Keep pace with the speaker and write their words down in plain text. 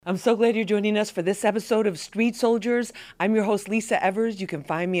I'm so glad you're joining us for this episode of Street Soldiers. I'm your host, Lisa Evers. You can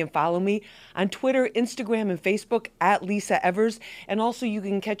find me and follow me on Twitter, Instagram, and Facebook at Lisa Evers. And also, you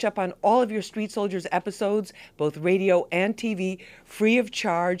can catch up on all of your Street Soldiers episodes, both radio and TV, free of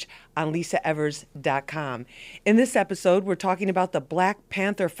charge on lisaevers.com. In this episode, we're talking about the Black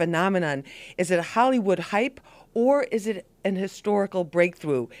Panther phenomenon. Is it Hollywood hype, or is it an historical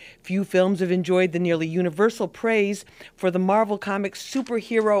breakthrough? Few films have enjoyed the nearly universal praise for the Marvel Comics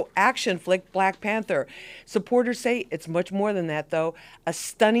superhero action flick Black Panther. Supporters say it's much more than that, though. A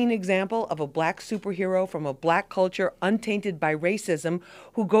stunning example of a black superhero from a black culture untainted by racism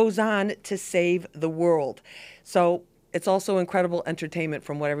who goes on to save the world. So it's also incredible entertainment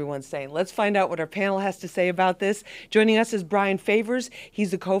from what everyone's saying. Let's find out what our panel has to say about this. Joining us is Brian Favors.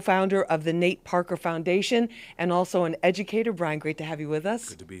 He's the co-founder of the Nate Parker Foundation and also an educator. Brian, great to have you with us.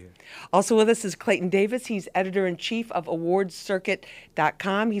 Good to be here. Also with us is Clayton Davis. He's editor-in-chief of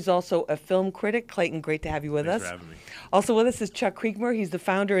awardscircuit.com. He's also a film critic. Clayton, great to have you with us. Thanks for having me. Also with us is Chuck Creekmore. He's the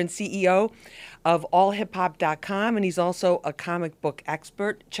founder and CEO of allhiphop.com, and he's also a comic book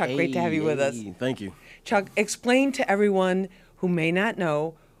expert. Chuck, great to have you with us. Thank you. Chuck, explain to everyone who may not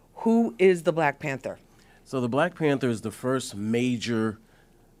know, who is the Black Panther? So the Black Panther is the first major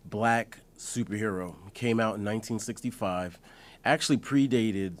black superhero. It came out in 1965. Actually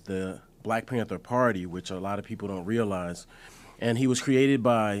predated the Black Panther Party, which a lot of people don't realize. And he was co-created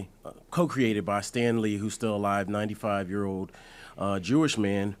by Stan Lee, who's still alive, 95-year-old Jewish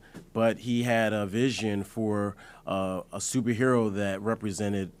man. But he had a vision for a superhero that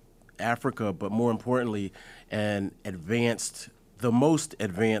represented Africa, but more importantly, the most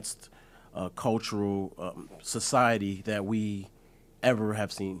advanced cultural society that we ever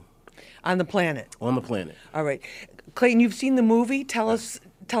have seen. On the planet. On the planet. All right. Clayton, you've seen the movie. Tell us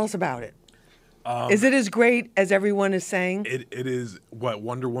about it. Is it as great as everyone is saying? It is what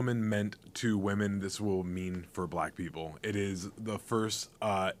Wonder Woman meant to women, this will mean for black people. It is the first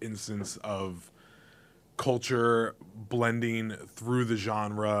instance of culture blending through the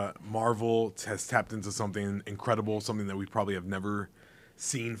genre. Marvel has tapped into something incredible, something that we probably have never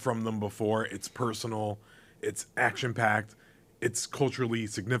seen from them before. It's personal, it's action-packed, it's culturally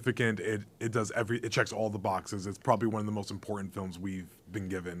significant. It checks all the boxes. It's probably one of the most important films we've been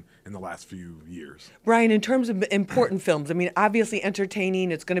given in the last few years. Brian, in terms of important films, I mean, obviously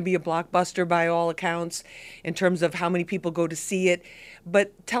entertaining, it's going to be a blockbuster by all accounts in terms of how many people go to see it.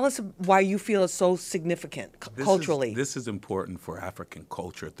 But tell us why you feel it's so significant culturally. This is important for African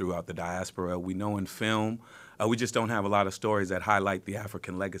culture throughout the diaspora. We know in film, we just don't have a lot of stories that highlight the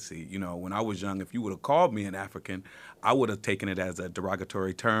African legacy. You know, when I was young, if you would have called me an African, I would have taken it as a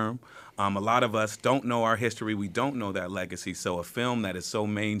derogatory term. A lot of us don't know our history. We don't know that legacy. So a film that is so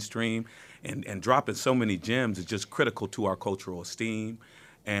mainstream and dropping so many gems is just critical to our cultural esteem.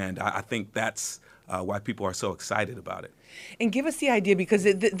 And I think that's why people are so excited about it. And give us the idea, because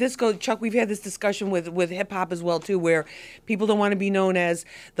this goes, Chuck, we've had this discussion with hip hop as well too, where people don't want to be known as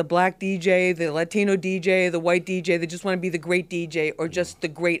the black DJ, the Latino DJ, the white DJ. They just want to be the great DJ or just the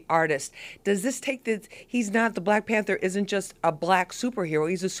great artist. Does this take the, the Black Panther isn't just a black superhero,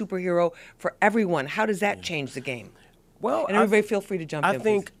 he's a superhero for everyone. How does that change the game? Well, and everybody feel free to jump in, I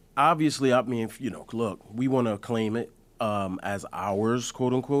think, please. obviously, I mean, look, we want to claim it as ours,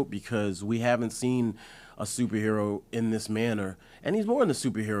 quote unquote, because we haven't seen a superhero in this manner. And he's more than a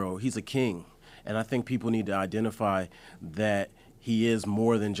superhero, he's a king. And I think people need to identify that he is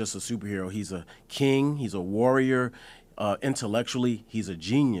more than just a superhero. He's a king, he's a warrior, intellectually, he's a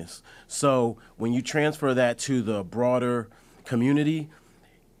genius. So when you transfer that to the broader community,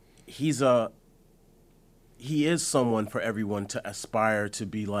 he is someone for everyone to aspire to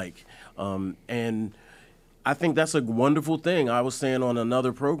be like. And I think that's a wonderful thing. I was saying on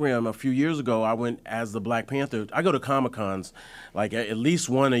another program a few years ago, I went as the Black Panther. I go to Comic-Cons like at least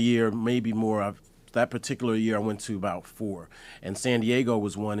one a year, maybe more. That particular year, I went to about 4. And San Diego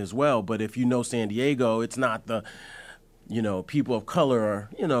was one as well. But if you know San Diego, it's not the, people of color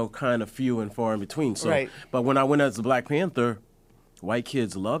are, kind of few and far in between. So, right. But when I went as the Black Panther, white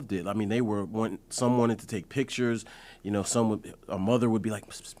kids loved it. I mean, some wanted to take pictures. A mother would be like,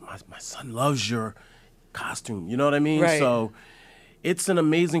 my son loves your costume, you know what I mean? Right. So it's an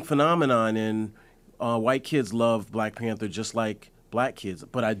amazing phenomenon, and white kids love Black Panther just like black kids.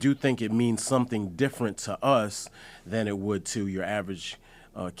 But I do think it means something different to us than it would to your average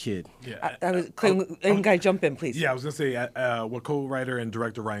kid. Yeah, guy, jump in, please. Yeah, I was gonna say what co-writer and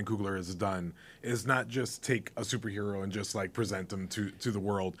director Ryan Coogler has done is not just take a superhero and just like present him to the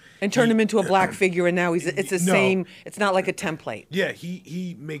world and turn him into a black figure, and now it's same. It's not like a template. Yeah,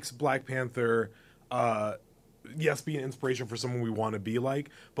 he makes Black Panther yes, be an inspiration for someone we want to be like,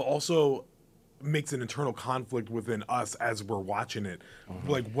 but also makes an internal conflict within us as we're watching it.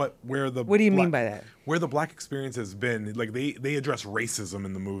 Like what do you mean by that? Where the black experience has been, like they address racism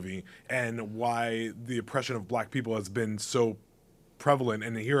in the movie and why the oppression of black people has been so prevalent.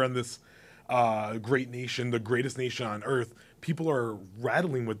 And here on this great nation, the greatest nation on earth, people are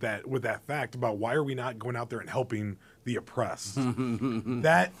rattling with that fact about why are we not going out there and helping the oppressed.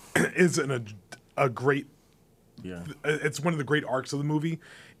 That is a great. Yeah. It's one of the great arcs of the movie.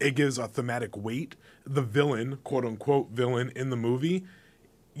 It gives a thematic weight. The villain, quote unquote villain in the movie,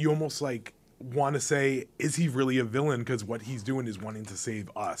 you almost like want to say, is he really a villain? Because what he's doing is wanting to save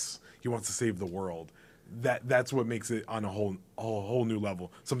us. He wants to save the world. That's what makes it on a whole new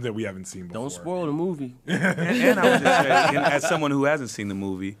level. Something that we haven't seen before. Don't spoil the movie. And I would just say, and as someone who hasn't seen the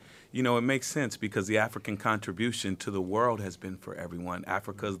movie, you know, it makes sense because the African contribution to the world has been for everyone.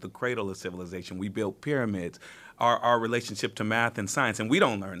 Africa is the cradle of civilization. We built pyramids. Our relationship to math and science, and we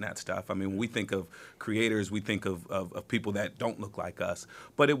don't learn that stuff. I mean, when we think of creators, we think of people that don't look like us.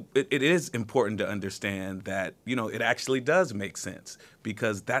 But it is important to understand that, you know, it actually does make sense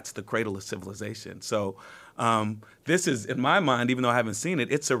because that's the cradle of civilization. So this is, in my mind, even though I haven't seen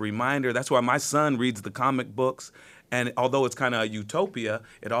it, it's a reminder. That's why my son reads the comic books. And although it's kind of a utopia,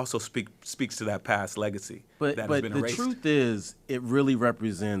 it also speaks to that past legacy that has been erased. The truth is, it really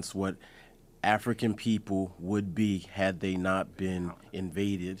represents what African people would be had they not been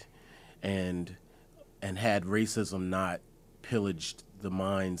invaded and had racism not pillaged the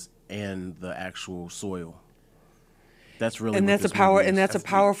mines and the actual soil. That's really that's a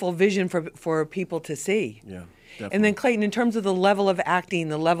powerful vision for people to see. Yeah. Definitely. And then Clayton, in terms of the level of acting,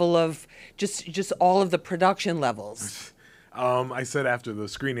 the level of just all of the production levels. I said after the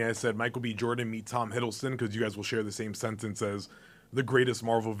screening, I said Michael B. Jordan meet Tom Hiddleston because you guys will share the same sentence as the greatest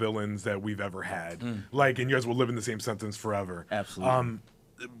Marvel villains that we've ever had. Like, and you guys will live in the same sentence forever. Absolutely.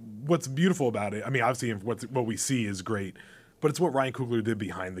 What's beautiful about it, I mean, obviously what we see is great, but it's what Ryan Coogler did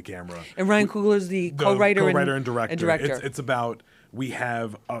behind the camera. And Ryan Coogler is the co-writer and director. It's about, we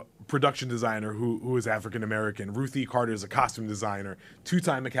have a production designer who is African American. Ruthie Carter is a costume designer,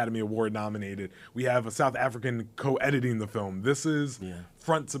 2-time Academy Award nominated. We have a South African co-editing the film. This is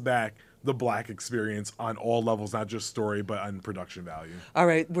front to back the black experience on all levels, not just story, but on production value. All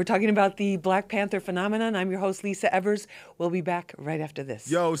right, we're talking about the Black Panther phenomenon. I'm your host, Lisa Evers. We'll be back right after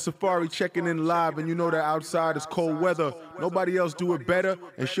this. Yo, Safari checking in live, and you know that outside is cold weather. Nobody else do it better,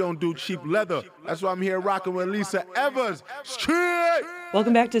 and she don't do cheap leather. That's why I'm here rocking with Lisa Evers. Straight!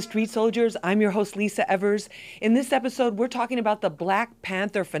 Welcome back to Street Soldiers. I'm your host, Lisa Evers. In this episode, we're talking about the Black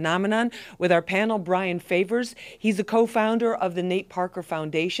Panther phenomenon with our panel, Brian Favors. He's the co-founder of the Nate Parker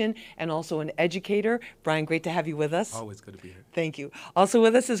Foundation and also an educator. Brian, great to have you with us. Always good to be here. Thank you. Also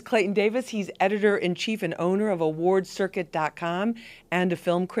with us is Clayton Davis. He's editor-in-chief and owner of AwardsCircuit.com and a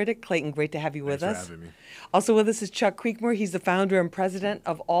film critic. Clayton, great to have you with us. Thanks for having me. Also with us is Chuck Creekmore. He's the founder and president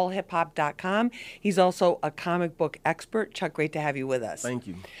of AllHipHop.com. He's also a comic book expert. Chuck, great to have you with us. Thank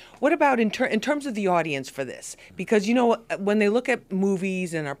you. What about in terms of the audience for this? Because, you know, when they look at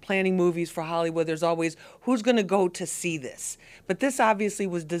movies and are planning movies for Hollywood, there's always who's going to go to see this. But this obviously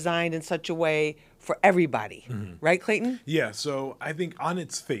was designed in such a way for everybody, right, Clayton? Yeah, so I think on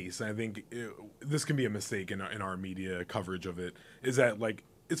its face, I think this can be a mistake in our media coverage of it, is that, like,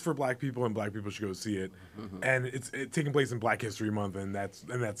 it's for black people and black people should go see it. And it's taking place in Black History Month, and that's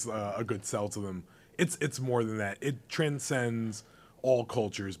a good sell to them. It's more than that. It transcends all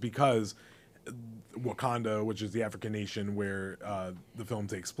cultures because Wakanda, which is the African nation where the film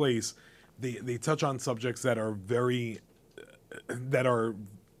takes place, they touch on subjects that are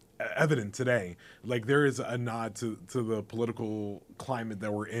evident today. Like, there is a nod to the political climate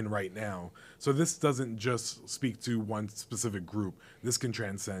that we're in right now. So this doesn't just speak to one specific group. This can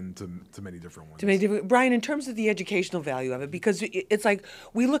transcend to many different ones. Brian, in terms of the educational value of it, because it's like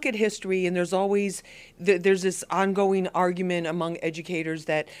we look at history and there's always there's this ongoing argument among educators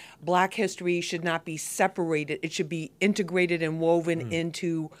that black history should not be separated. It should be integrated and woven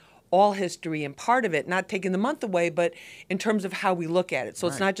into all history, and part of it, not taking the month away, but in terms of how we look at it. So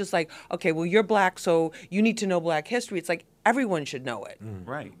it's not just like, okay, well, you're black, so you need to know black history. It's like everyone should know it.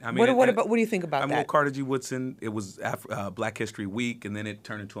 Right. I mean, what do you think about that? Well, Carter G. Woodson, it was Black History Week, and then it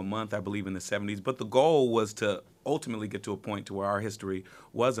turned into a month, I believe, in the 70s. But the goal was to ultimately get to a point to where our history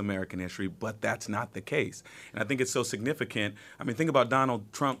was American history, but that's not the case. And I think it's so significant. I mean, think about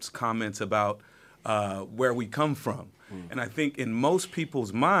Donald Trump's comments about where we come from. And I think in most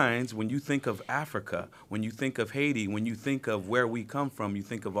people's minds, when you think of Africa, when you think of Haiti, when you think of where we come from, you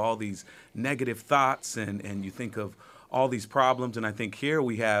think of all these negative thoughts and you think of all these problems. And I think here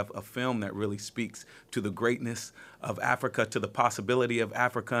we have a film that really speaks to the greatness of Africa, to the possibility of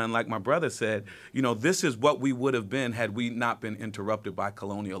Africa. And like my brother said, this is what we would have been had we not been interrupted by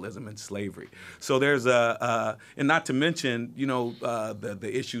colonialism and slavery. So there's and not to mention,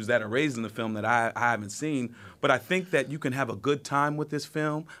 the issues that are raised in the film that I haven't seen. But I think that you can have a good time with this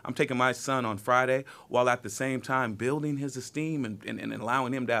film. I'm taking my son on Friday, while at the same time building his esteem and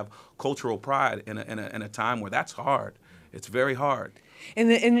allowing him to have cultural pride in a time where that's hard. It's very hard.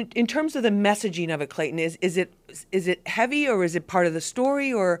 And in terms of the messaging of it, Clayton, is it heavy, or is it part of the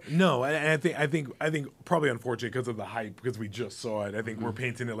story, or? No, and I think probably unfortunate because of the hype, because we just saw it. I think we're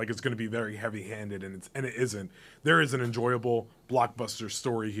painting it like it's going to be very heavy-handed, and it isn't. There is an enjoyable blockbuster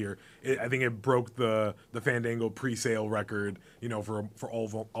story here. I think it broke the Fandango pre-sale record, for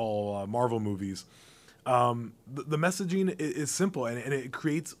all Marvel movies. The messaging is simple, and it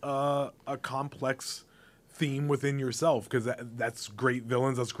creates a complex theme within yourself, because that's great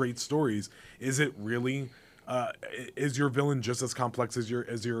villains, that's great stories. Is it really? Is your villain just as complex as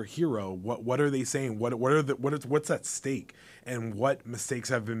your hero? What are they saying? What's at stake? And what mistakes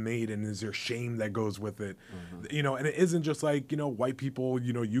have been made? And is there shame that goes with it? And it isn't just like white people.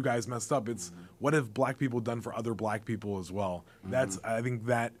 You guys messed up. It's what have black people done for other black people as well? I think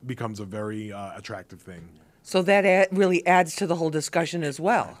that becomes a very attractive thing. So that really adds to the whole discussion as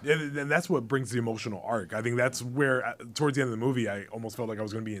well. And that's what brings the emotional arc. I think that's where, towards the end of the movie, I almost felt like I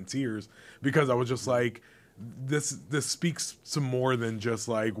was going to be in tears, because I was just like, this speaks to more than just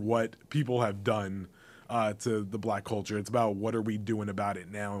like what people have done to the black culture. It's about what are we doing about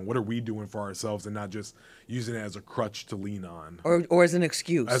it now, and what are we doing for ourselves, and not just using it as a crutch to lean on. Or as an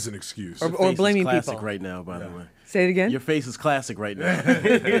excuse. As an excuse. Or blaming classic people. Right now, by the way. Say it again? Your face is classic right now.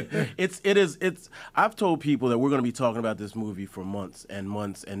 I've told people that we're going to be talking about this movie for months and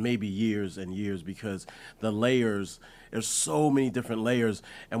months and maybe years and years, because the layers, there's so many different layers.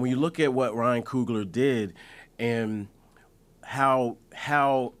 And when you look at what Ryan Coogler did and how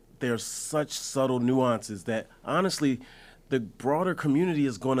there's such subtle nuances that honestly the broader community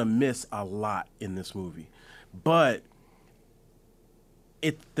is going to miss a lot in this movie. But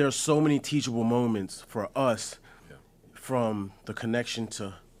there's so many teachable moments for us, from the connection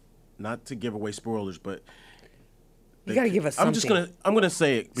to, not to give away spoilers, but you got to give us something. I'm gonna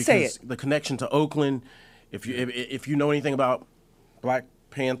say it, because Say it. The connection to Oakland. If you know anything about Black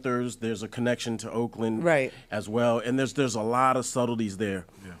Panthers, there's a connection to Oakland, right, as well, and there's a lot of subtleties there,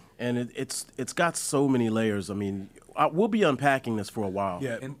 and it's got so many layers. I mean, we'll be unpacking this for a while.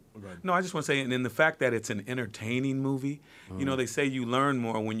 Yeah. No, I just want to say, and in the fact that it's an entertaining movie, they say you learn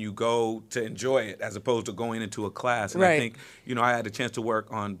more when you go to enjoy it as opposed to going into a class. And right. I think, I had a chance to work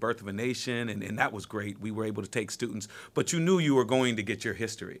on Birth of a Nation, and that was great. We were able to take students, but you knew you were going to get your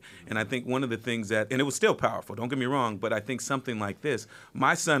history. And I think one of the things and it was still powerful, don't get me wrong, but I think something like this,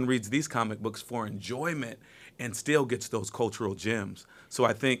 my son reads these comic books for enjoyment and still gets those cultural gems. So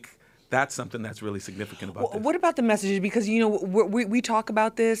I think that's something that's really significant about this. What about the messages? Because, we talk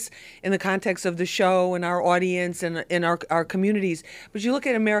about this in the context of the show and our audience and in our communities. But you look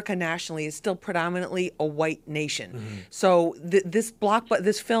at America nationally, it's still predominantly a white nation. Mm-hmm. So this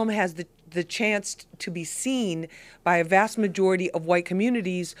film has the chance to be seen by a vast majority of white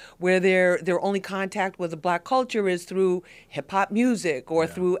communities, where their only contact with the black culture is through hip hop music or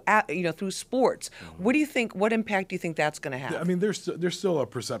through sports. Mm-hmm. What do you think? What impact do you think that's going to have? I mean, there's still a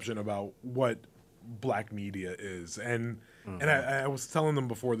perception about what black media is, and I was telling them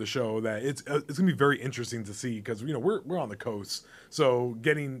before the show that it's going to be very interesting to see, because we're on the coast, so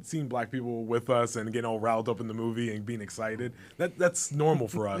seeing black people with us and getting all riled up in the movie and being excited, that's normal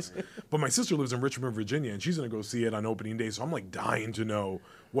for us. But my sister lives in Richmond, Virginia, and she's going to go see it on opening day, so I'm like dying to know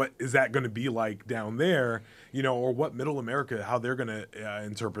what is that going to be like down there, or what Middle America, how they're going to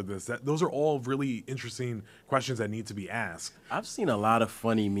interpret this. Those are all really interesting questions that need to be asked. I've seen a lot of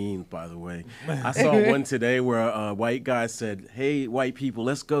funny memes, by the way. I saw one today where a white guy said, "Hey, white people,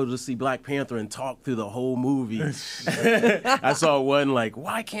 let's go to see Black Panther and talk through the whole movie." I saw one like,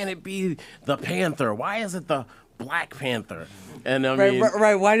 "Why can't it be the Panther? Why is it the Black Panther?" And I mean,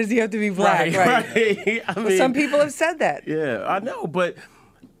 right. Why does he have to be black? Right. I mean, some people have said that. Yeah, I know, but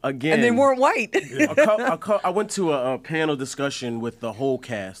again, and they weren't white. I went to a panel discussion with the whole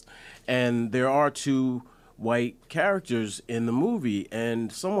cast, and there are two white characters in the movie,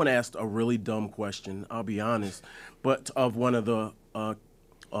 and someone asked a really dumb question, I'll be honest, but of one of the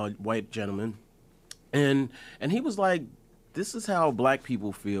white gentlemen, and he was like, "This is how black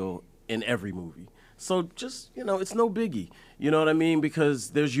people feel in every movie." So just, it's no biggie. You know what I mean?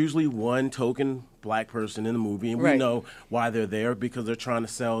 Because there's usually one token black person in the movie, and we Right. know why they're there, because they're trying to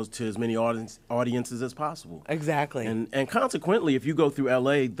sell to as many audiences as possible. Exactly. And consequently, if you go through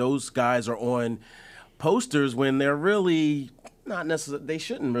LA, those guys are on posters when they're really not necessarily, they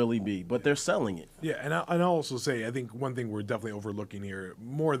shouldn't really be, but they're selling it. Yeah, and I'll also say, I think one thing we're definitely overlooking here,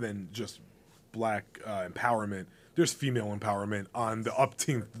 more than just black empowerment, there's female empowerment on the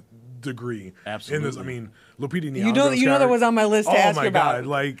upteenth degree. Absolutely. In this, I mean, Lupita Nyong'o's You know that was on my list to ask oh you my about. God,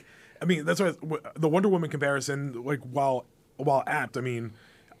 like, I mean, that's why the Wonder Woman comparison, like, while apt, I mean,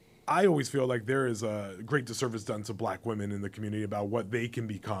 I always feel like there is a great disservice done to black women in the community about what they can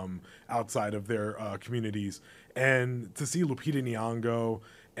become outside of their communities. And to see Lupita Nyong'o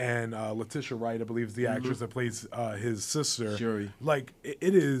and Letitia Wright, I believe is the actress that plays his sister. Shuri. Like,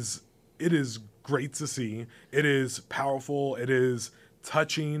 it is great to see. It is powerful. It is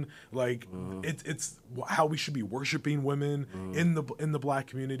touching. Like, it's how we should be worshiping women in the black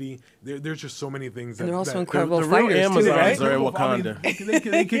community. There's just so many things that And they're also that, incredible the real fighters too, right? Amazons are in I mean,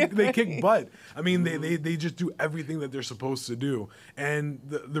 Wakanda. they kick butt. I mean, they just do everything that they're supposed to do. And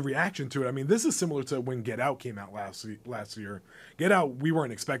the reaction to it, I mean, this is similar to when Get Out came out last year. Get Out, we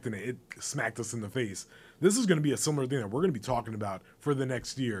weren't expecting it. It smacked us in the face. This is going to be a similar thing that we're going to be talking about for the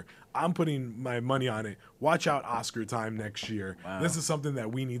next year. I'm putting my money on it. Watch out Oscar time next year. Wow. This is something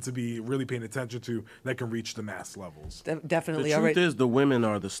that we need to be really paying attention to that can reach the mass levels. Definitely. The All truth right. is, the women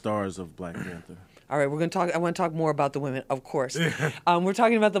are the stars of Black Panther. All right, we're going to talk. I want to talk more about the women, of course. We're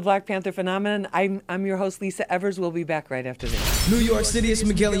talking about the Black Panther phenomenon. I'm your host, Lisa Evers. We'll be back right after this. New York City, it's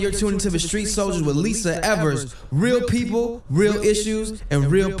Miguel, and you're tuning to the Street Soldiers with Lisa Evers. Real people, real issues,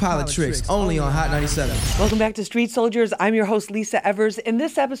 and real politics. Only on Hot 97. Welcome back to Street Soldiers. I'm your host, Lisa Evers. In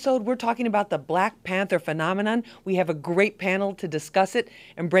this episode, we're talking about the Black Panther phenomenon. We have a great panel to discuss it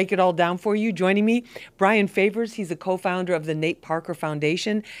and break it all down for you. Joining me, Brian Favors. He's a co-founder of the Nate Parker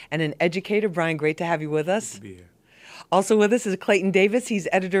Foundation and an educator. Brian, great to have you with us. Be here. Also with us is Clayton Davis. He's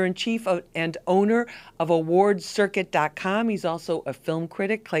editor-in-chief and owner of awardscircuit.com. He's also a film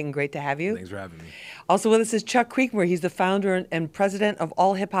critic. Clayton, great to have you. Thanks for having me. Also with us is Chuck Creekmore. He's the founder and president of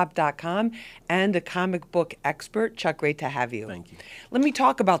allhiphop.com and a comic book expert. Chuck, great to have you. Thank you. Let me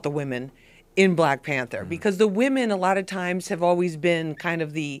talk about the women in Black Panther, because the women a lot of times have always been kind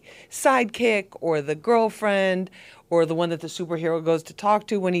of the sidekick or the girlfriend or the one that the superhero goes to talk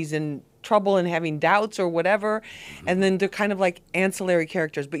to when he's in trouble and having doubts or whatever. And then they're kind of like ancillary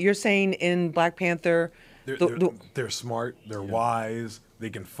characters. But you're saying in Black Panther, They're smart. They're wise. They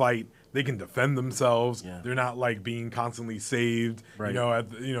can fight. They can defend themselves. Yeah. They're not like being constantly saved. Right.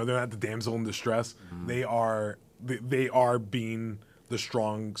 They're not the damsel in distress. They are being the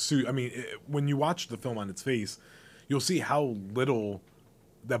strong suit. I mean, when you watch the film on its face, you'll see how little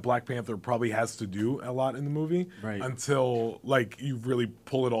that Black Panther probably has to do a lot in the movie, Right. until like you really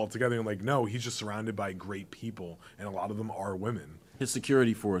pull it all together and like, no, he's just surrounded by great people, and a lot of them are women. His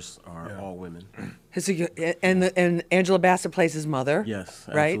security force are all women. and Angela Bassett plays his mother. Yes,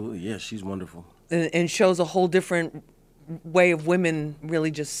 right? absolutely. Yes, she's wonderful. And shows a whole different way of women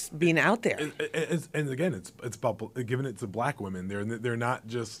really just being out there. And again, it's about giving it to black women. They're not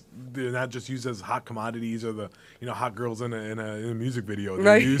just used as hot commodities or the hot girls in a music video. They're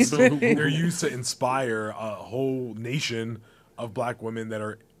Right. they're used to inspire a whole nation of black women that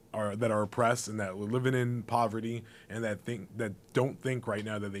are oppressed and that are living in poverty and that don't think right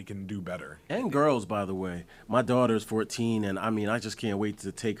now that they can do better. And girls, by the way. My daughter's 14, and I mean, I just can't wait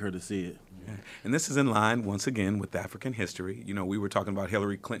to take her to see it. And this is in line, once again, with African history. You know, we were talking about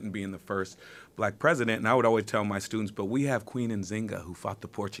Hillary Clinton being the first black president, and I would always tell my students, but we have Queen Nzinga, who fought the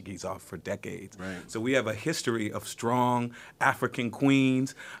Portuguese off for decades. Right. So we have a history of strong African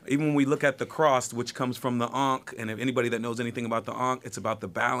queens. Even when we look at the cross, which comes from the Ankh, and if anybody that knows anything about the Ankh, it's about the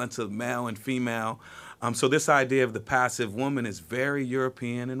balance of male and female. So this idea of the passive woman is very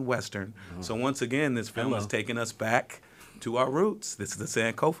European and Western. So once again, this film is taking us back to our roots. This is the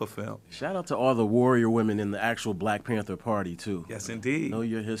Sankofa film. Shout out to all the warrior women in the actual Black Panther Party, too. Yes, indeed. Know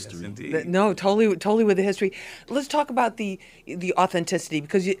your history. Yes, indeed. No, totally with the history. Let's talk about the authenticity,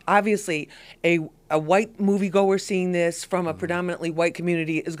 because obviously a white moviegoer seeing this from a predominantly white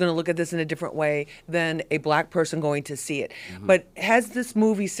community is going to look at this in a different way than a black person going to see it. But has this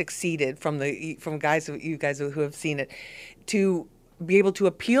movie succeeded from you guys who have seen it to be able to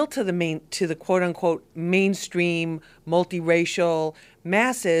appeal to the quote unquote mainstream multiracial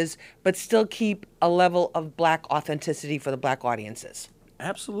masses, but still keep a level of black authenticity for the black audiences?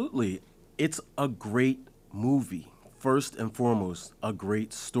 Absolutely. It's a great movie. First and foremost, a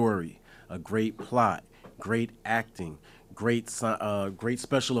great story, a great plot, great acting, great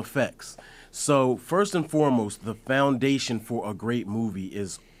special effects. So first and foremost, the foundation for a great movie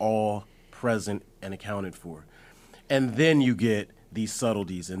is all present and accounted for. And then you get these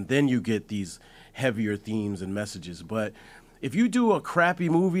subtleties, and then you get these heavier themes and messages. But if you do a crappy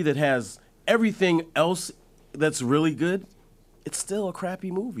movie that has everything else that's really good, it's still a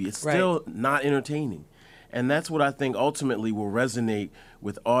crappy movie. It's still not entertaining. And that's what I think ultimately will resonate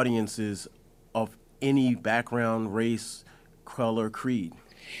with audiences of any background, race, color, creed.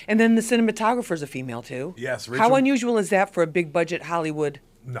 And then the cinematographer's a female too. Yes, How Rachel- unusual is that for a big budget Hollywood?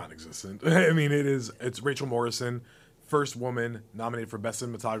 Non-existent. I mean, it's Rachel Morrison, first woman nominated for Best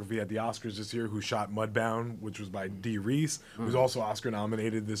Cinematography at the Oscars this year, who shot Mudbound, which was by Dee Reese, who's also Oscar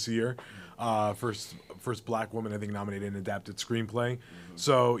nominated this year. First black woman, I think, nominated in adapted screenplay.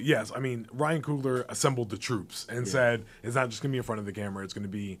 So yes, I mean, Ryan Coogler assembled the troops and said it's not just going to be in front of the camera; it's going to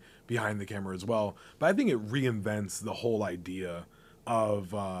be behind the camera as well. But I think it reinvents the whole idea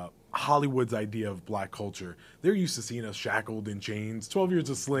of Hollywood's idea of black culture. They're used to seeing us shackled in chains, 12 Years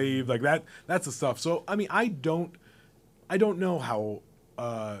a Slave, like that. That's the stuff. So I mean, I don't know how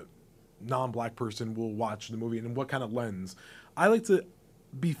a non-black person will watch the movie and in what kind of lens. I like to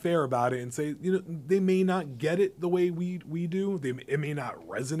be fair about it and say, you know, they may not get it the way we do. It may not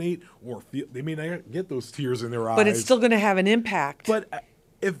resonate or feel. They may not get those tears in their eyes. But it's still going to have an impact. But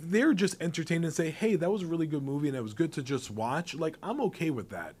if they're just entertained and say, hey, that was a really good movie and it was good to just watch, like, I'm okay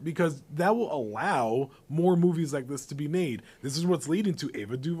with that, because that will allow more movies like this to be made. This is what's leading to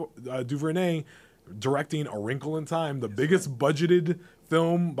Ava DuVernay directing A Wrinkle in Time, the biggest budgeted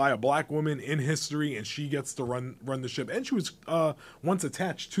film by a black woman in history, and she gets to run the ship. And she was once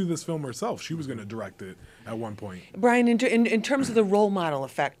attached to this film herself. She was going to direct it at one point. Brian, in terms of the role model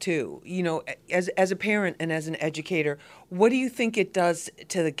effect too, you know, as a parent and as an educator, what do you think it does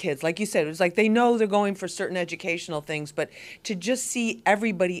to the kids? Like you said, it's like they know they're going for certain educational things, but to just see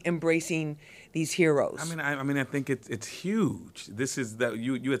everybody embracing these heroes. I mean, I think it's huge. This is that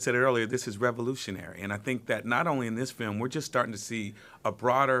you had said it earlier. This is revolutionary, and I think that not only in this film, we're just starting to see a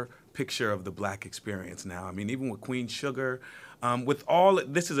broader picture of the black experience now. I mean, even with Queen Sugar, with all,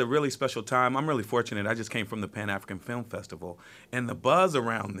 this is a really special time. I'm really fortunate. I just came from the Pan-African Film Festival, and the buzz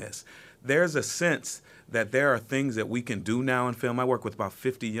around this, there's a sense that there are things that we can do now in film. I work with about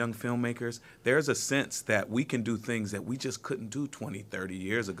 50 young filmmakers. There's a sense that we can do things that we just couldn't do 20, 30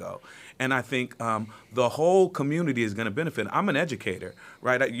 years ago. And I think the whole community is going to benefit. I'm an educator,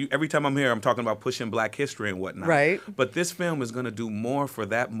 right? Every time I'm here, I'm talking about pushing black history and whatnot. Right. But this film is going to do more for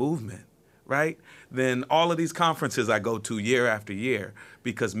that movement, right, than all of these conferences I go to year after year,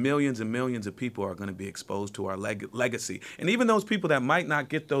 because millions and millions of people are going to be exposed to our legacy. And even those people that might not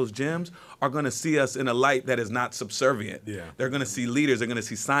get those gems are going to see us in a light that is not subservient. Yeah. They're going to see leaders, they're going to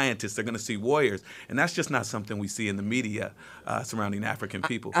see scientists, they're going to see warriors. And that's just not something we see in the media surrounding African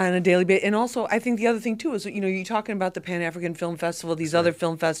people. On a daily basis. And also, I think the other thing, too, is, you know, you're talking about the Pan-African Film Festival, these other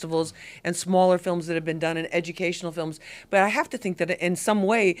film festivals, and smaller films that have been done, and educational films. But I have to think that in some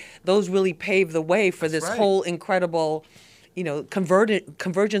way, those really pave the way for this right. whole incredible, you know,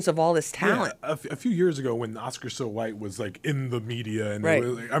 convergence of all this talent. Yeah, a few years ago when Oscar So White was like in the media, and Right.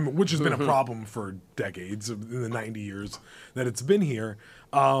 it was, which has been a problem for decades, in the 90 years that it's been here.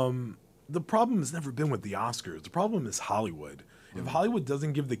 The problem has never been with the Oscars. The problem is Hollywood. If Hollywood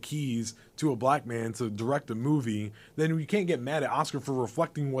doesn't give the keys to a black man to direct a movie, then we can't get mad at Oscar for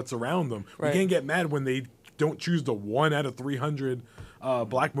reflecting what's around them. Right. We can't get mad when they don't choose the 1 out of 300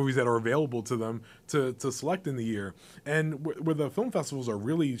 black movies that are available to them to select in the year. And where the film festivals are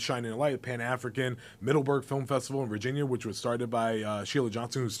really shining a light, Pan-African, Middleburg Film Festival in Virginia, which was started by Sheila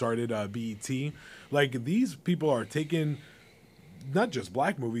Johnson, who started BET. Like, these people are taking not just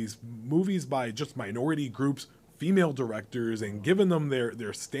black movies by just minority groups, female directors, and giving them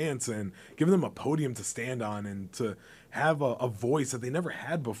their stance and giving them a podium to stand on and to have a voice that they never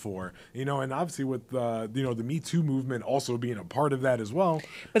had before, you know. And obviously with the Me Too movement also being a part of that as well.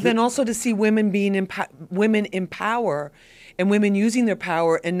 But then also to see women women in power, and women using their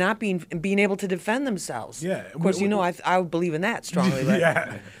power and not being able to defend themselves. Yeah. Of course, you know, I would believe in that strongly. But,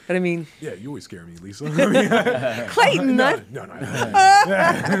 Yeah. But I mean, Yeah, you always scare me, Lisa. I mean, Clayton,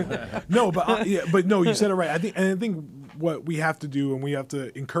 no, but no, you said it right. I think what we have to do, and we have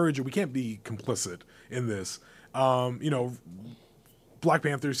to encourage it. We can't be complicit in this. You know, Black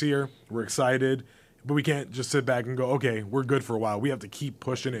Panther's here. We're excited, but we can't just sit back and go, okay, we're good for a while. We have to keep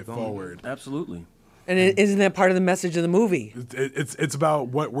pushing it forward. Absolutely. and isn't that part of the message of the movie? It's about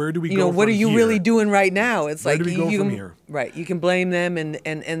where do we You go know, what from are you here? really doing right now? It's Where like do we go you from can, here? right? You can blame them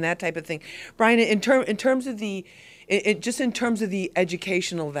and that type of thing. Brian, in terms of the, just in terms of the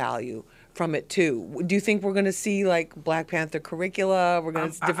educational value from it too. Do you think we're going to see like Black Panther curricula? We're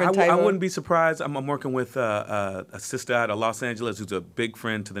going to different type I of... wouldn't be surprised. I'm working with a sister out of Los Angeles who's a big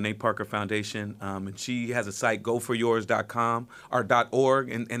friend to the Nate Parker Foundation, and she has a site, goforyours.com or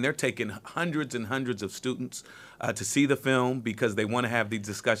 .org, and they're taking hundreds and hundreds of students to see the film because they want to have these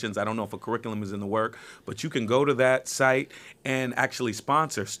discussions. I don't know if a curriculum is in the work, but you can go to that site and actually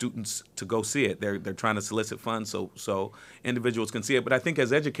sponsor students to go see it. They're trying to solicit funds so individuals can see it. But I think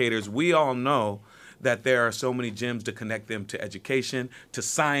as educators, we all know that there are so many gems to connect them to education, to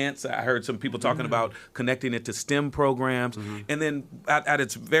science. I heard some people talking about connecting it to STEM programs, and then at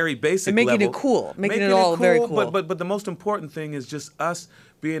its very basic and making level, it cool, making it all very cool. But the most important thing is just us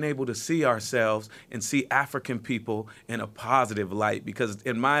being able to see ourselves and see African people in a positive light. Because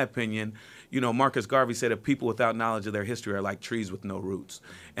in my opinion, Marcus Garvey said that people without knowledge of their history are like trees with no roots.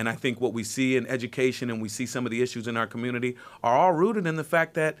 And I think what we see in education and we see some of the issues in our community are all rooted in the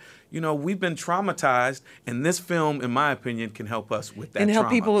fact that, we've been traumatized, and this film, in my opinion, can help us with that and help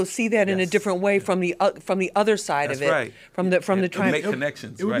trauma. people see that in a different way from the other side That's of it. right. From the trying make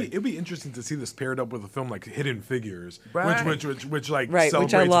connections. It'd be interesting to see this paired up with a film like Hidden Figures, Right. which like Right,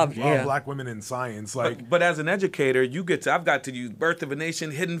 celebrates which I love, yeah. Black women in science. Like, But as an educator, I've got to use Birth of a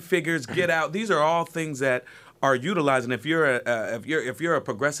Nation, Hidden Figures, Get Out. These are all things that are utilized. And if you're a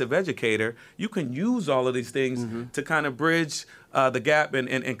progressive educator, you can use all of these things to kind of bridge the gap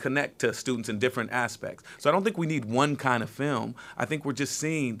and connect to students in different aspects. So I don't think we need one kind of film. I think we're just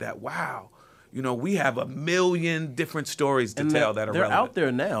seeing that, wow, we have a million different stories to tell that are they're relevant. out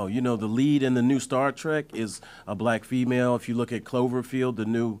there now. The lead in the new Star Trek is a black female. If you look at Cloverfield, the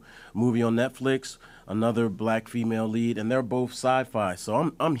new movie on Netflix, another black female lead, and they're both sci-fi.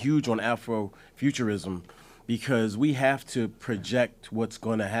 So I'm huge on Afrofuturism because we have to project what's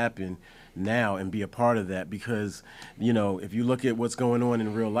going to happen now and be a part of that, because if you look at what's going on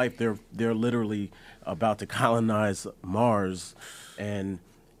in real life, they're literally about to colonize Mars, and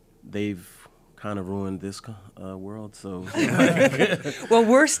they've kind of ruined this world. So well,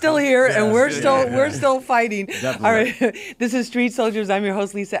 we're still here, and we're still fighting. Definitely. All right, this is Street Soldiers. I'm your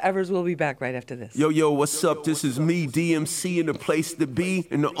host, Lisa Evers. We'll be back right after this. Yo, what's up? This is me, DMC, in the place to be.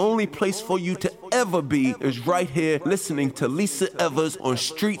 And the only place for you to ever be is right here listening to Lisa Evers on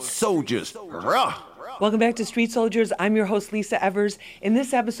Street Soldiers. Rah! Welcome back to Street Soldiers. I'm your host, Lisa Evers. In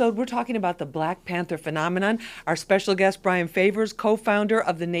this episode, we're talking about the Black Panther phenomenon. Our special guest, Brian Favors, co-founder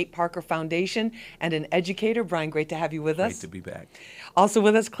of the Nate Parker Foundation and an educator. Brian, great to have you with us. Great to be back. Also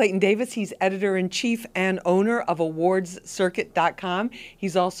with us, Clayton Davis. He's editor-in-chief and owner of awardscircuit.com.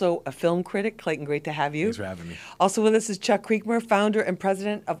 He's also a film critic. Clayton, great to have you. Thanks for having me. Also with us is Chuck Creekmur, founder and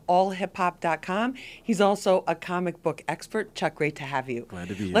president of allhiphop.com. He's also a comic book expert. Chuck, great to have you. Glad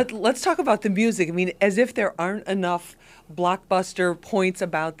to be here. Let's talk about the music. I mean, as if there aren't enough blockbuster points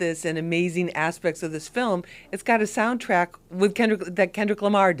about this and amazing aspects of this film, it's got a soundtrack with Kendrick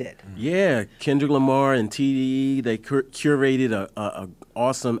Lamar did. Yeah, Kendrick Lamar and TDE, they curated a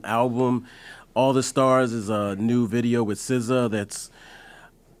awesome album. All the Stars is a new video with SZA that's,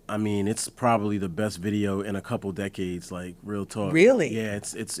 it's probably the best video in a couple decades, like real talk. Really? Yeah,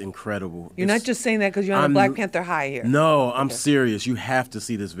 it's incredible. You're not just saying that because you're on a Black Panther high here. No, I'm serious. You have to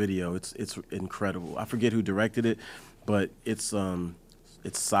see this video. It's incredible. I forget who directed it, but it's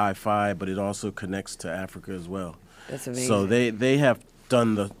sci-fi, but it also connects to Africa as well. That's amazing. So they have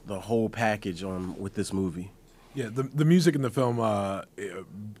done the whole package with this movie. Yeah, the music in the film,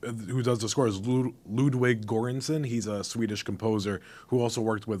 who does the score is Ludwig Göransson. He's a Swedish composer who also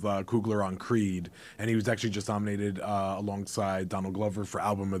worked with Coogler on Creed, and he was actually just nominated alongside Donald Glover for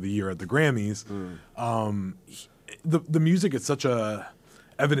Album of the Year at the Grammys. The music is such a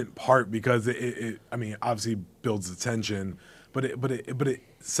evident part because it obviously builds the tension, but it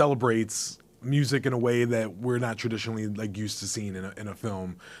celebrates music in a way that we're not traditionally like used to seeing in a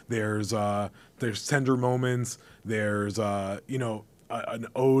film. There's tender moments. There's an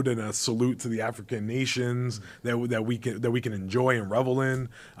ode and a salute to the African nations that we can enjoy and revel in.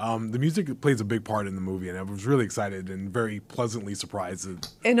 The music plays a big part in the movie, and I was really excited and very pleasantly surprised.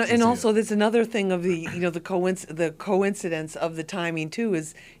 And also, there's another thing of the coincidence of the timing too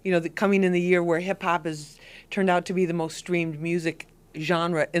is coming in the year where hip hop has turned out to be the most streamed music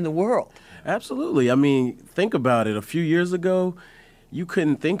genre in the world. Absolutely. Think about it. A few years ago, you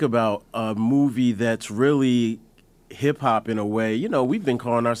couldn't think about a movie that's really hip hop in a way. We've been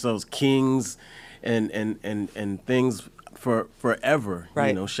calling ourselves kings and things for forever.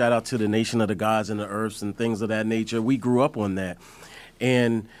 Right. Shout out to the Nation of the Gods and the Earths and things of that nature. We grew up on that.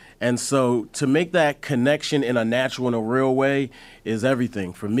 And so to make that connection in a natural and a real way is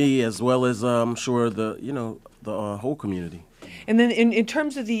everything for me, as well as I'm sure the whole community. And then in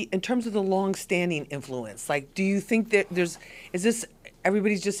terms of the long-standing influence, like, do you think that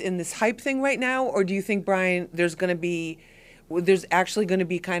everybody's just in this hype thing right now, or do you think, Brian, there's actually going to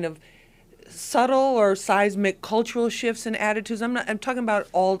be kind of subtle or seismic cultural shifts in attitudes? I'm talking about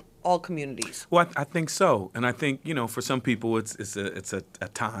all communities. Well, I think so, and I think for some people it's a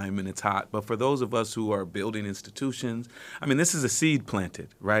time and it's hot, but for those of us who are building institutions, I mean, this is a seed planted,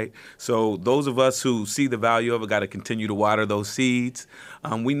 right? So those of us who see the value of it got to continue to water those seeds.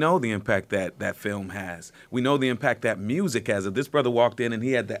 We know the impact that film has. We know the impact that music has. If this brother walked in and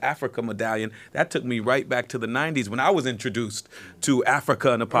he had the Africa medallion, that took me right back to the 90s when I was introduced to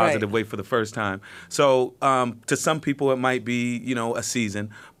Africa in a positive way for the first time. So to some people it might be a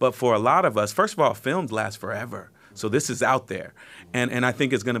season, but for a lot of us, first of all, films last forever. So this is out there. And I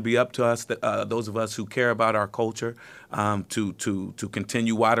think it's going to be up to us, those of us who care about our culture, to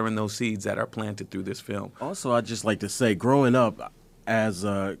continue watering those seeds that are planted through this film. Also, I'd just like to say, growing up as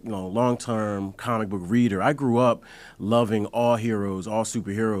a long-term comic book reader, I grew up loving all heroes, all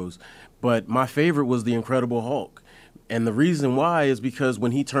superheroes. But my favorite was the Incredible Hulk. And the reason why is because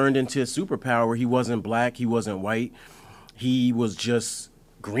when he turned into his superpower, he wasn't black, he wasn't white. He was just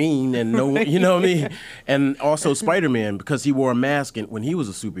green and you know what I mean? And also Spider-Man, because he wore a mask when he was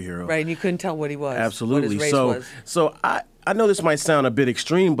a superhero. Right, and you couldn't tell what he was. Absolutely. What his race was. So I know this might sound a bit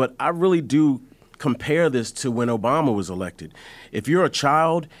extreme, but I really do compare this to when Obama was elected. If you're a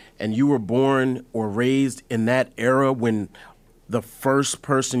child and you were born or raised in that era when the first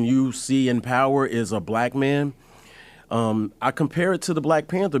person you see in power is a black man, I compare it to the Black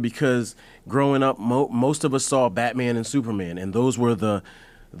Panther because growing up, most of us saw Batman and Superman, and those were the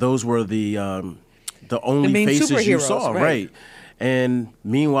only faces you saw, right? And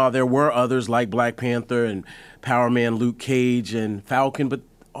meanwhile, there were others like Black Panther and Power Man, Luke Cage, and Falcon, but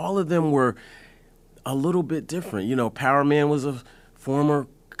all of them were a little bit different. Power Man was a former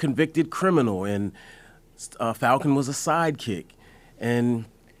convicted criminal, and Falcon was a sidekick, and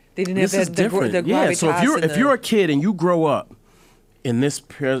they didn't have the gravitas. Yeah, so if you're a kid and you grow up in this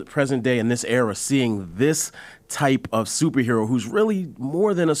present day, in this era, seeing this type of superhero who's really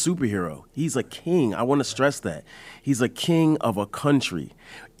more than a superhero, he's a king. I want to stress that. He's a king of a country,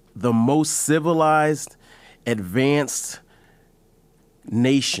 the most civilized, advanced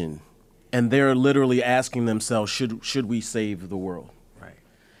nation, and they're literally asking themselves, should we save the world?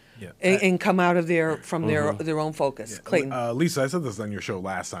 Yeah. And come out of their own focus. Yeah. Clayton. Lisa, I said this on your show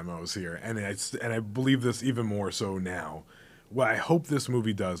last time I was here, and I believe this even more so now. What I hope this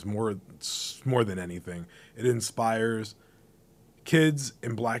movie does more than anything, it inspires kids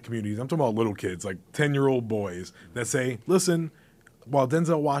in black communities. I'm talking about little kids, like 10-year-old boys that say, listen, while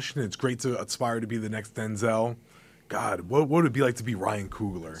Denzel Washington, it's great to aspire to be the next Denzel. God, what would it be like to be Ryan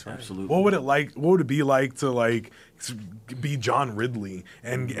Coogler? Absolutely. What would it be like to be John Ridley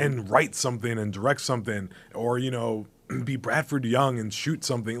and write something and direct something, or be Bradford Young and shoot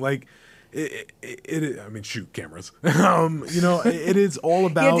something like. Shoot cameras. It is all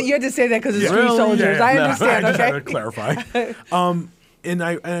about. You had to say that because it's Street Soldiers. Yeah. I understand. I just had to clarify.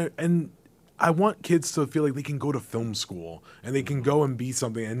 And I want kids to feel like they can go to film school and they can go and be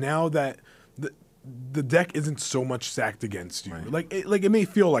something. And now that the deck isn't so much stacked against you, right. It may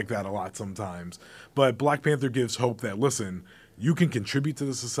feel like that a lot sometimes, but Black Panther gives hope that listen, you can contribute to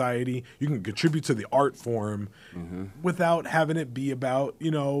the society, you can contribute to the art form, without having it be about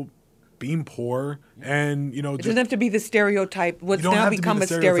being poor and it doesn't have to be the stereotype. What's now become a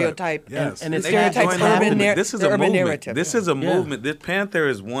stereotype. Yes. And the stereotype's this is a movement. Narrative. This is a movement. This Panther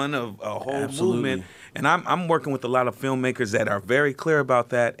is one of a whole movement. And I'm working with a lot of filmmakers that are very clear about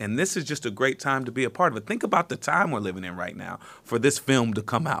that. And this is just a great time to be a part of it. Think about the time we're living in right now for this film to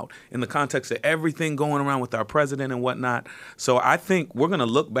come out in the context of everything going around with our president and whatnot. So I think we're going to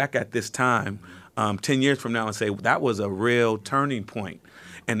look back at this time 10 years from now and say that was a real turning point.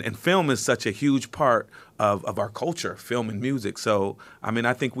 And film is such a huge part of our culture, film and music. So,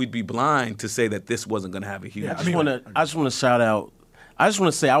 I think we'd be blind to say that this wasn't going to have a huge I just want to shout out. I just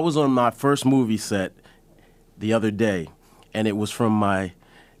want to say I was on my first movie set the other day, and it was from my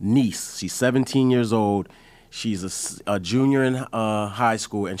niece. She's 17 years old. She's a junior in high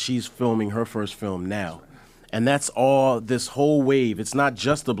school, and she's filming her first film now. And that's all this whole wave. It's not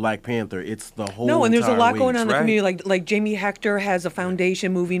just the Black Panther. It's the whole No, and there's a lot going on in the right. community. Like Jamie Hector has a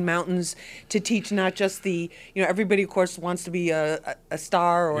foundation, Moving Mountains, to teach not just everybody, of course, wants to be a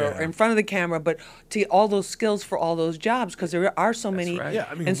star or in front of the camera, but to all those skills for all those jobs, because there are so many, right. Yeah,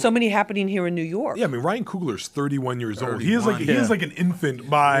 and so many happening here in New York. Yeah, Ryan Coogler's 31 years old. He is like an infant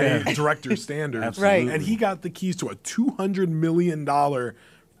by director standards. Right. And he got the keys to a $200 million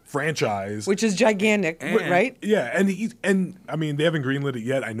franchise. Which is gigantic, right? Yeah, and I mean, they haven't greenlit it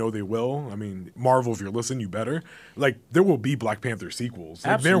yet. I know they will. I mean, Marvel, if you're listening, you better. Like, there will be Black Panther sequels.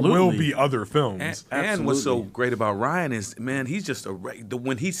 Like, there will be other films. And what's so great about Ryan is, man, he's just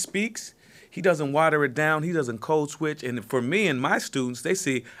when he speaks, he doesn't water it down. He doesn't code switch. And for me and my students, they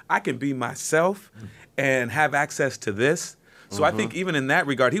see I can be myself and have access to this. So I think even in that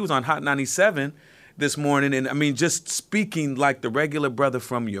regard, he was on Hot 97 this morning, and I mean, just speaking like the regular brother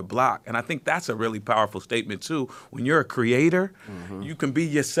from your block. And I think that's a really powerful statement too. When you're a creator, you can be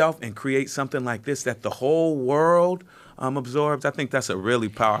yourself and create something like this that the whole world absorbs. I think that's a really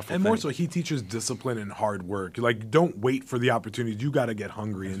powerful thing. And more so, he teaches discipline and hard work. Like, don't wait for the opportunity. You got to get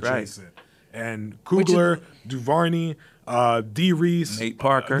hungry and chase it. And Coogler, Duvernay, D. Reese, Nate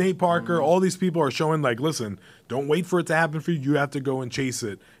Parker, all these people are showing, like, listen, don't wait for it to happen for you. You have to go and chase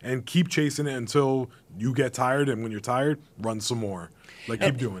it and keep chasing it until you get tired. And when you're tired, run some more. Like,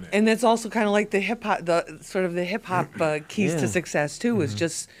 keep doing it. And that's also kind of like the hip hop, keys to success too. Is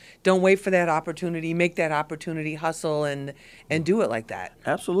just don't wait for that opportunity, make that opportunity, hustle, and do it like that.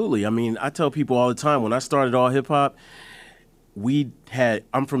 Absolutely. I mean, I tell people all the time, when I started all hip hop,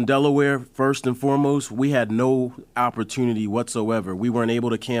 I'm from Delaware, first and foremost. We had no opportunity whatsoever. We weren't able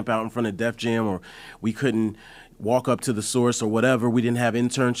to camp out in front of Def Jam, or we couldn't walk up to the Source or whatever. We didn't have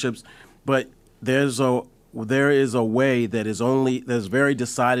internships. But there is a way that's very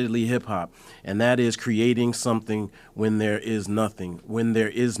decidedly hip hop, and that is creating something when there is nothing. When there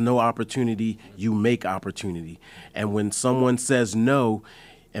is no opportunity, you make opportunity. And when someone says no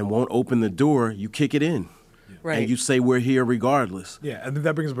and won't open the door, you kick it in. Right. And you say we're here regardless. Yeah, I think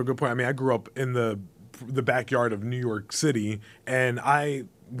that brings up a good point. I mean, I grew up in the backyard of New York City, and I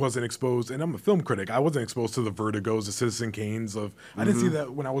wasn't exposed, and I'm a film critic, I wasn't exposed to the Vertigos, the Citizen Kanes of, I didn't see that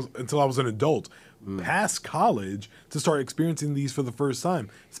until I was an adult, past college, to start experiencing these for the first time.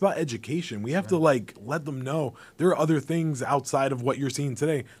 It's about education. We have to, like, let them know there are other things outside of what you're seeing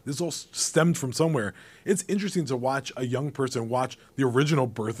today. This all stemmed from somewhere. It's interesting to watch a young person watch the original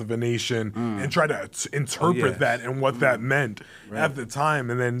Birth of a Nation and try to interpret that and what that meant at the time,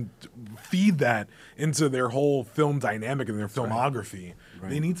 and then feed that into their whole film dynamic and their filmography.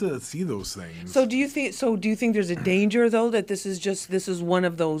 They need to see those things. So do you think there's a danger though that this is one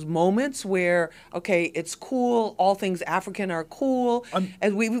of those moments where, okay, it's cool, all things African are cool,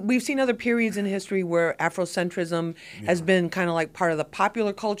 and we've seen other periods in history where Afrocentrism has been kind of like part of the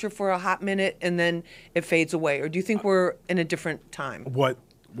popular culture for a hot minute and then it fades away, or do you think we're in a different time? What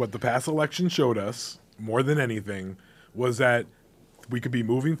the past election showed us more than anything was that we could be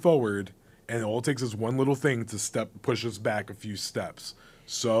moving forward, and all it takes is one little thing to push us back a few steps.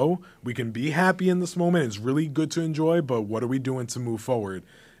 So we can be happy in this moment. It's really good to enjoy, but what are we doing to move forward?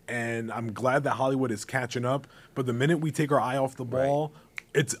 And I'm glad that Hollywood is catching up. But the minute we take our eye off the ball,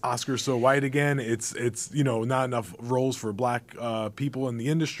 it's Oscar so white again. It's not enough roles for black people in the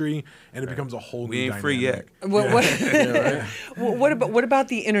industry, and it becomes a whole new dynamic. We ain't free yet. What about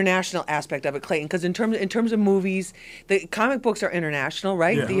the international aspect of it, Clayton? Because in terms of movies, the comic books are international,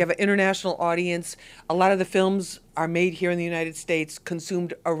 right? Yeah. You have an international audience. A lot of the films are made here in the United States,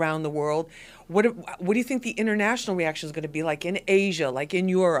 consumed around the world. What do you think the international reaction is going to be like in Asia, like in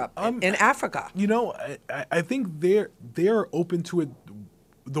Europe, in Africa? I think they're open to it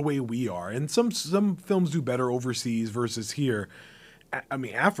the way we are, and some films do better overseas versus here. I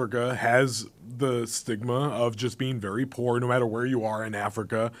mean, Africa has the stigma of just being very poor no matter where you are in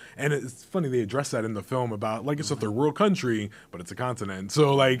Africa, and it's funny they address that in the film about, like, it's a third world country, but it's a continent.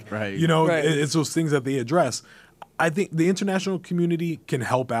 So, like, it's those things that they address. I think the international community can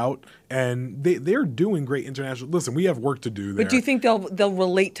help out, and they're doing great international. Listen, we have work to do there. But do you think they'll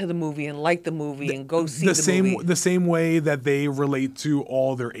relate to the movie and like the movie and go see the movie? The same way that they relate to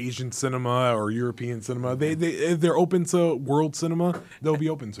all their Asian cinema or European cinema. If they're open to world cinema, they'll be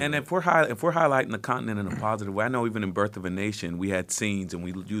open to it. And if we're highlighting the continent in a positive way, I know even in Birth of a Nation, we had scenes and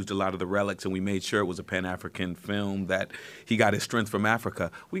we used a lot of the relics and we made sure it was a Pan-African film, that he got his strength from Africa.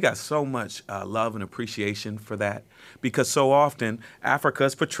 We got so much love and appreciation for that, because so often Africa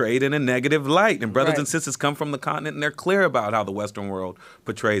is portrayed in a negative light, and brothers and sisters come from the continent and they're clear about how the Western world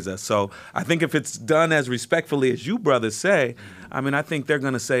portrays us. So I think if it's done as respectfully as you brothers say, I mean, I think they're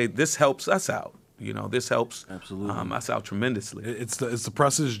going to say this helps us out. This helps us out tremendously. It's the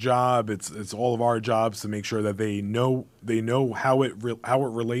press's job. It's all of our jobs to make sure that they know how it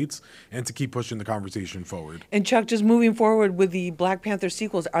relates, and to keep pushing the conversation forward. And Chuck, just moving forward with the Black Panther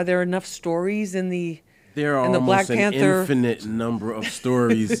sequels, are there enough stories in the There are and the almost Black an Panther infinite number of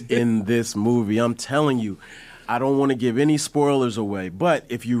stories in this movie. I'm telling you, I don't want to give any spoilers away, but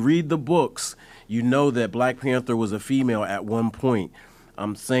if you read the books, you know that Black Panther was a female at one point.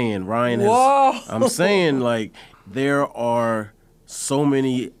 I'm saying Ryan Whoa. has. I'm saying like there are so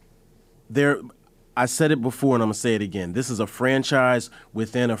many. I said it before and I'm gonna say it again. This is a franchise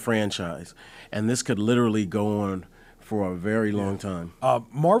within a franchise, and this could literally go on for a very long time.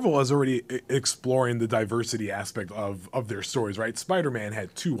 Marvel is already exploring the diversity aspect of their stories, right? Spider-Man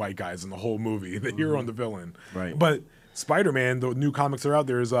had 2 white guys in the whole movie, the hero and the villain. Right. But Spider-Man, the new comics that are out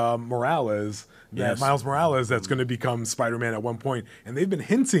there, is Morales, Yes. Miles Morales, that's going to become Spider-Man at one point. And they've been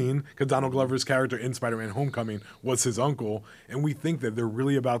hinting, because Donald Glover's character in Spider-Man Homecoming was his uncle, and we think that they're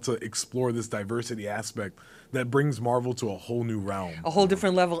really about to explore this diversity aspect that brings Marvel to a whole new realm. A whole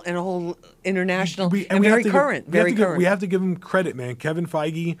different level and a whole international We and have very to give- current. we have Very to give- current. We have to give him credit, man. Kevin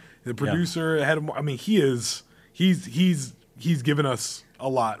Feige, the producer, head of. I mean, he's given us a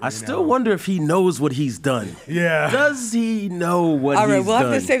lot. I right still now. wonder if he knows what he's done. Yeah. Does he know what All he's right, we'll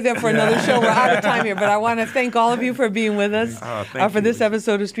done? have to save that for another show. We're out of time here, but I want to thank all of you for being with us thank for you. this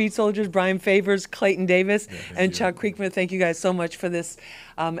episode of Street Soldiers. Brian Favors, Clayton Davis, and Chuck Creekman. Thank you guys so much for this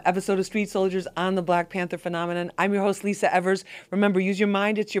episode of Street Soldiers on the Black Panther phenomenon. I'm your host, Lisa Evers. Remember, use your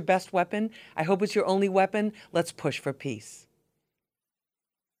mind. It's your best weapon. I hope it's your only weapon. Let's push for peace.